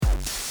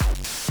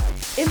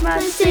It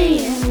might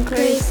seem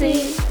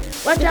crazy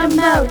what I'm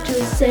about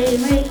to say,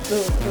 me.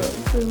 Boom,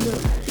 boom, boom,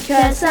 boom.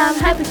 Because I'm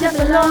happy, clap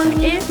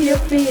along if you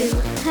feel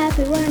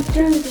happy. What I'm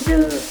trying to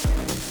do.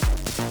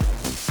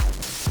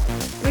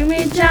 Bring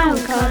me down,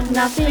 cause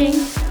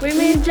nothing. Bring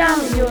me down,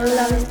 your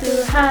love is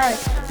too high.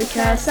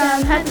 Because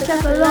I'm happy,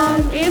 clap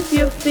along if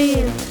you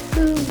feel.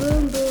 Boom,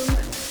 boom, boom.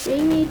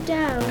 Bring me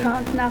down,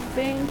 count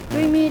nothing.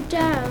 Bring me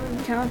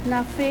down, count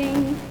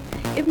nothing.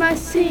 It might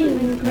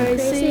seem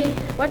crazy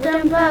what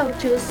I'm about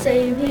to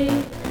say,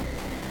 me.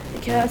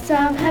 Because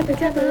I'm happy,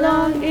 clap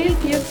along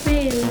if you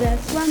feel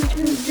that's what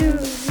to do.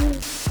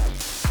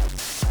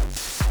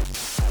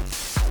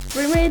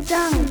 Bring me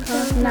down,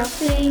 cause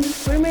nothing.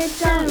 Bring me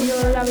down,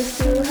 your love is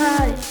too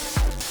high.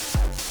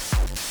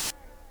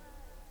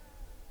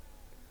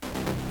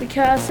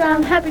 Because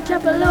I'm happy,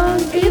 clap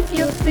along if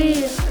you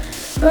feel.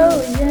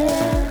 Oh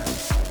yeah.